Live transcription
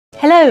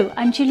Hello,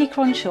 I'm Julie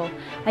Cronshaw.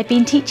 I've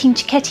been teaching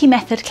Cecchetti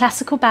method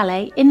classical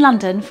ballet in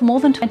London for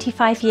more than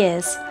 25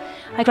 years.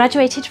 I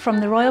graduated from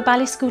the Royal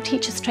Ballet School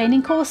Teachers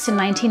Training course in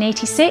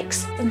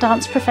 1986 and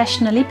danced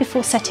professionally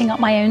before setting up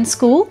my own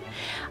school.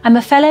 I'm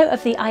a fellow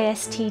of the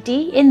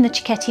ISTD in the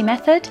Cecchetti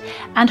method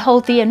and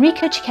hold the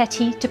Enrico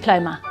Cecchetti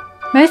diploma.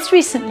 Most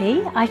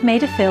recently, I've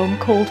made a film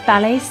called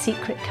Ballet's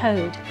Secret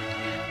Code,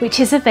 which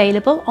is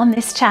available on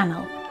this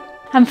channel.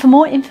 And for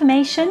more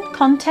information,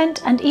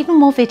 content and even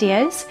more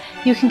videos,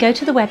 you can go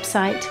to the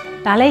website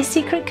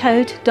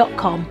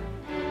balletsecretcode.com.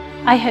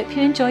 I hope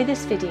you enjoy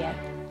this video.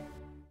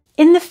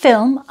 In the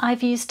film,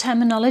 I've used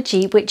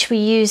terminology which we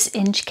use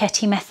in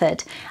Cecchetti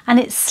method, and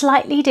it's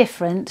slightly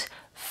different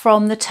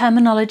from the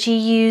terminology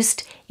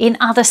used in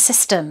other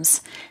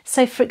systems.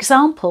 So for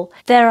example,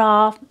 there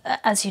are,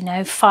 as you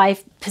know,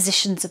 5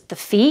 positions of the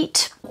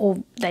feet,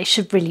 or they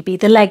should really be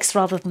the legs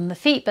rather than the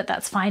feet, but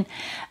that's fine.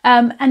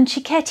 And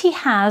Cecchetti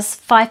has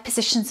 5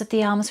 positions of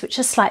the arms which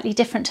are slightly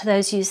different to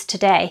those used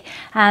today.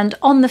 And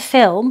on the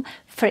film,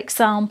 for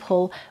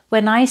example,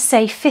 when I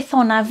say fifth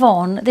en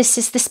avant, this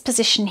is this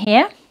position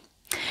here.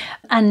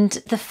 And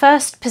the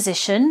first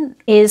position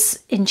is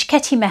in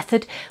Cecchetti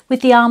method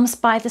with the arms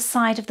by the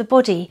side of the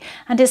body,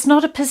 and it's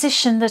not a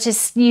position that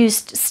is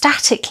used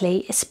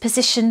statically, it's a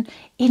position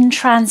in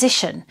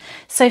transition.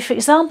 So for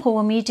example,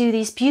 when we do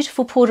these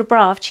beautiful port de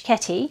bras of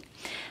Cecchetti,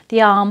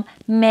 the arm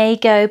may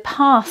go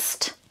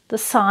past the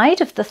side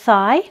of the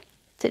thigh,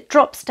 so it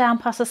drops down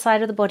past the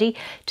side of the body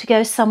to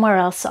go somewhere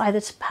else, either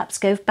to perhaps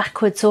go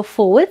backwards or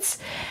forwards.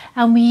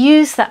 And we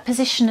use that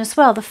position as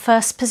well, the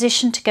first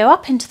position, to go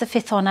up into the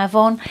fifth en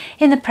avant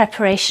in the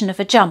preparation of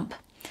a jump.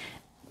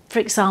 For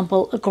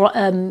example, a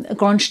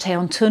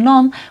Cronshaw en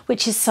tournant,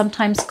 which is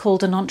sometimes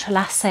called an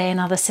entrelacé in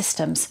other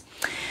systems.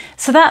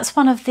 So that's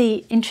one of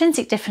the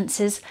intrinsic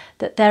differences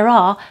that there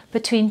are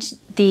between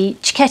the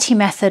Cecchetti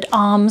method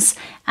arms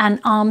and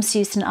arms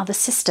used in other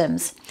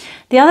systems.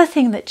 The other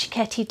thing that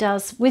Cecchetti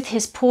does with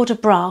his port de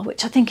bras,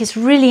 which I think is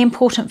really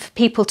important for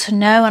people to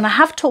know, and I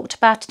have talked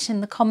about it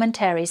in the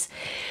commentaries,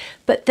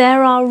 but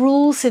there are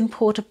rules in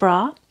port de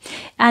bras,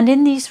 and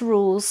in these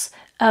rules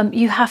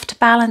you have to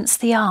balance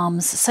the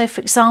arms. So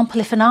for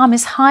example, if an arm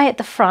is high at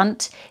the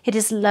front, it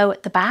is low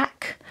at the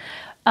back.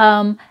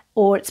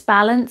 Or it's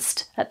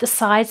balanced at the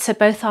side, so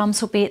both arms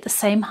will be at the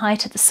same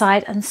height at the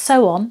side, and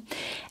so on.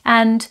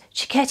 And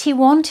Cecchetti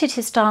wanted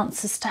his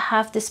dancers to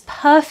have this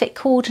perfect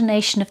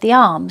coordination of the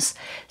arms.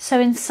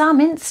 So in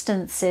some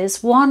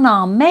instances, one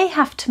arm may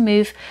have to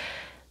move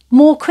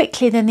more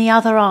quickly than the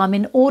other arm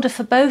in order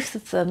for both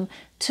of them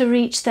to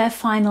reach their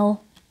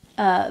final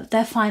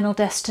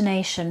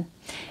destination.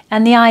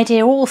 And the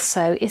idea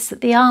also is that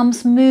the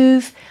arms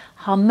move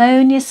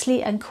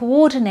harmoniously and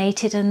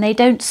coordinated, and they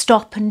don't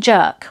stop and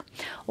jerk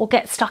or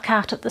get stuck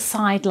out at the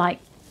side like,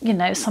 you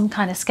know, some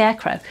kind of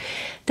scarecrow.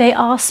 They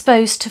are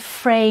supposed to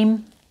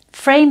frame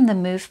the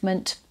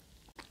movement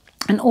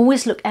and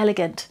always look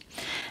elegant.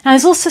 Now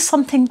there's also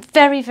something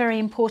very, very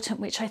important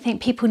which I think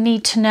people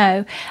need to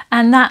know,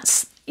 and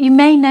that's, you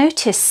may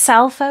notice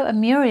Salvo and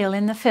Muriel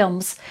in the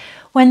films,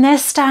 when they're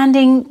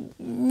standing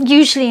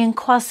usually in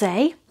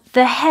croisé,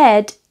 the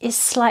head is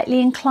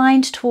slightly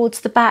inclined towards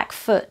the back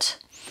foot.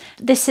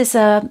 This is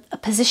a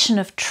position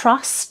of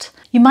trust.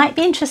 You might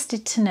be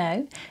interested to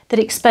know that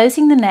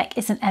exposing the neck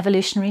is an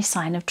evolutionary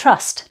sign of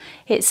trust.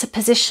 It's a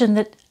position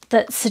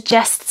that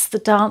suggests the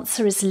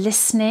dancer is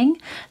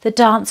listening, the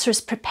dancer is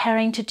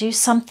preparing to do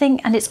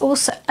something, and it's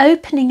also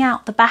opening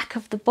out the back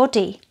of the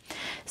body.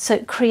 So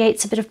it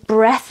creates a bit of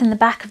breath in the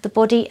back of the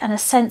body and a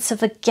sense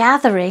of a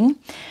gathering,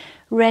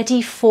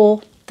 ready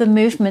for the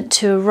movement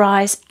to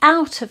arise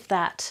out of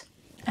that,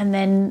 and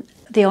then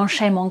the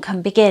enchaînement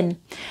can begin.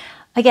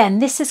 Again,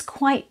 this is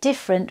quite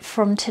different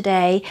from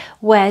today,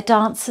 where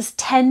dancers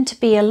tend to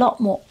be a lot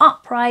more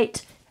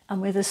upright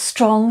and with a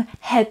strong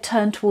head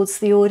turned towards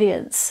the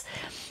audience.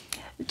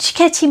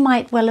 Cecchetti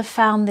might well have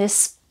found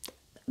this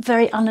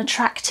very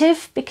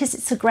unattractive because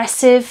it's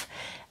aggressive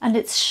and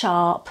it's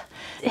sharp.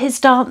 His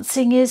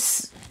dancing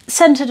is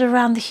centered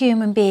around the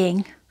human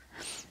being,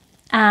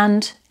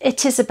 and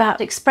it is about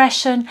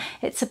expression,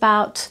 it's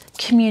about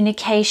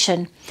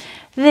communication.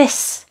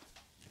 This,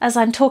 as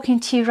I'm talking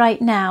to you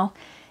right now,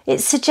 it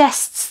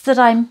suggests that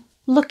I'm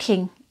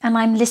looking and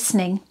I'm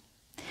listening.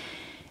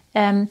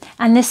 And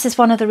this is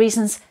one of the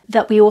reasons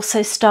that we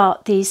also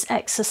start these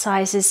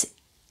exercises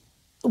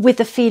with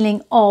the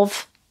feeling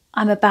of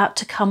I'm about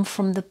to come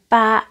from the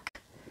back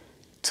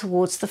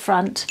towards the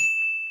front.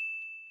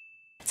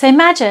 So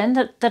imagine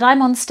that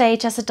I'm on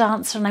stage as a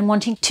dancer and I'm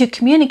wanting to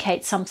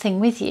communicate something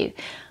with you.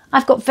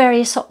 I've got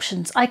various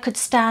options. I could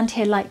stand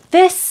here like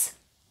this,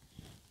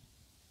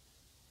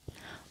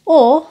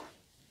 or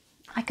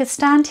I could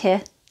stand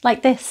here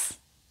like this.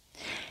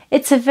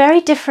 It's a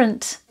very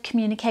different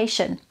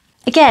communication.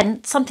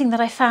 Again, something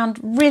that I found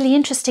really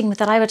interesting with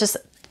that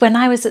when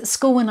I was at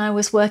school, when I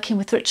was working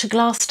with Richard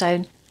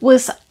Glasstone,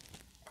 was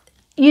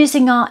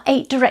using our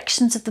 8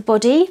 directions of the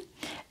body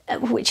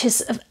which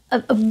is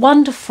a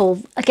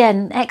wonderful,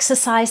 again,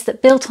 exercise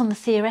that built on the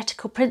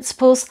theoretical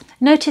principles.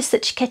 Notice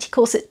that Cecchetti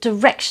calls it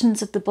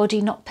directions of the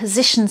body, not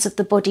positions of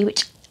the body,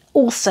 which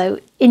also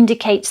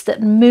indicates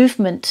that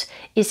movement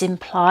is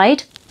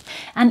implied.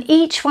 And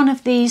each one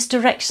of these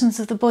directions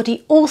of the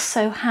body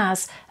also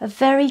has a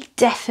very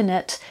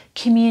definite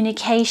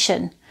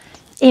communication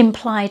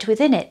implied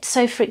within it.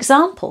 So, for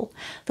example,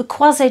 the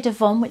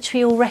quasi-devant, which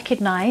we all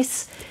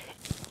recognise,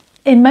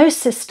 in most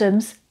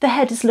systems, the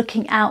head is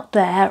looking out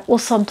there, or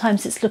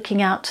sometimes it's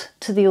looking out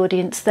to the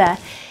audience there.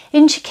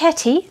 In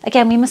Cecchetti,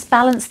 again, we must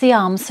balance the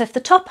arms. So if the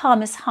top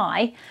arm is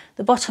high,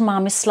 the bottom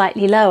arm is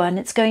slightly lower, and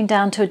it's going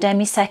down to a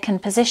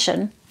demi-second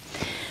position.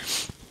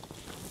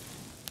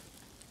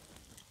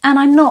 And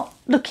I'm not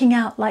looking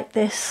out like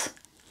this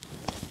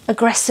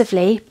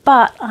aggressively,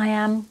 but I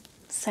am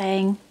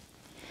saying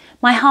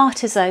my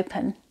heart is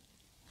open,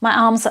 my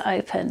arms are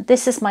open.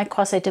 This is my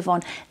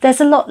quasi-devant.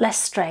 There's a lot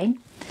less strain.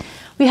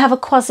 We have a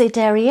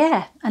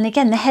quasi-derrière, and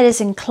again the head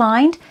is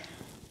inclined,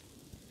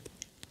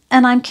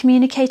 and I'm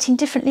communicating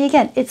differently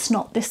again. It's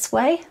not this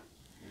way,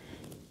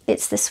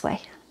 it's this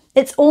way.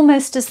 It's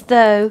almost as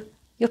though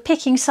you're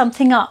picking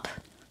something up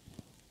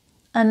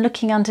and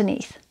looking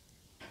underneath.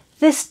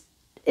 This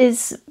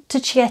is, to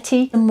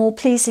Cecchetti, a more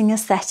pleasing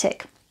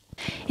aesthetic.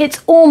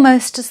 It's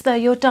almost as though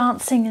you're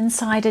dancing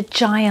inside a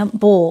giant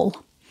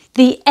ball.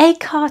 The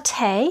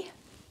écarté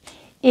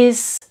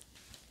is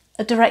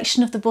a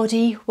direction of the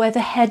body where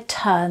the head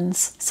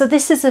turns. So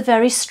this is a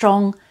very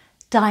strong,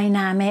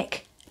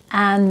 dynamic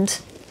and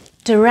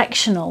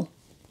directional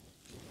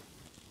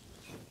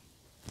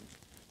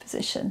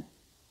position.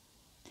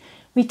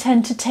 We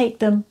tend to take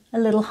them a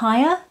little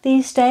higher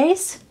these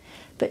days,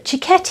 but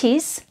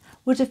Cecchetti's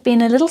would have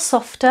been a little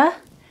softer,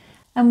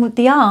 and with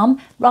the arm,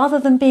 rather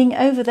than being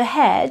over the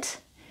head,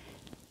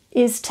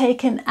 is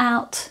taken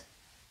out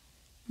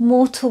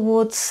more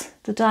towards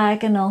the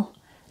diagonal.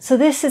 So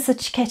this is a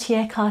Cecchetti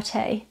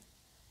écarté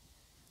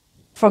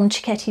from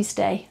Cecchetti's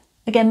day.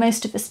 Again,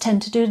 most of us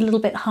tend to do it a little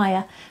bit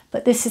higher,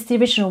 but this is the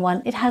original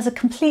one. It has a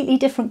completely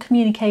different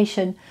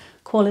communication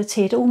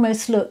quality. It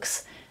almost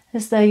looks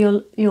as though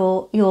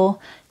you're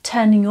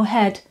turning your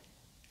head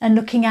and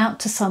looking out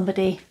to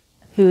somebody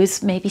who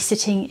is maybe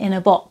sitting in a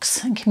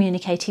box and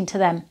communicating to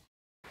them.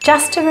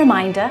 Just a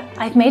reminder,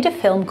 I've made a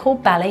film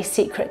called Ballet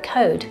Secret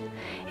Code.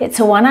 It's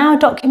a 1-hour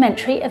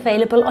documentary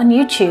available on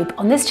YouTube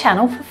on this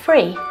channel for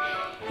free.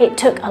 It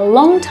took a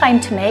long time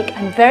to make,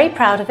 I'm very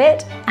proud of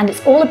it, and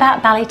it's all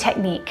about ballet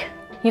technique.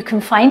 You can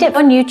find it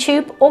on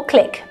YouTube or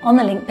click on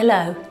the link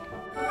below.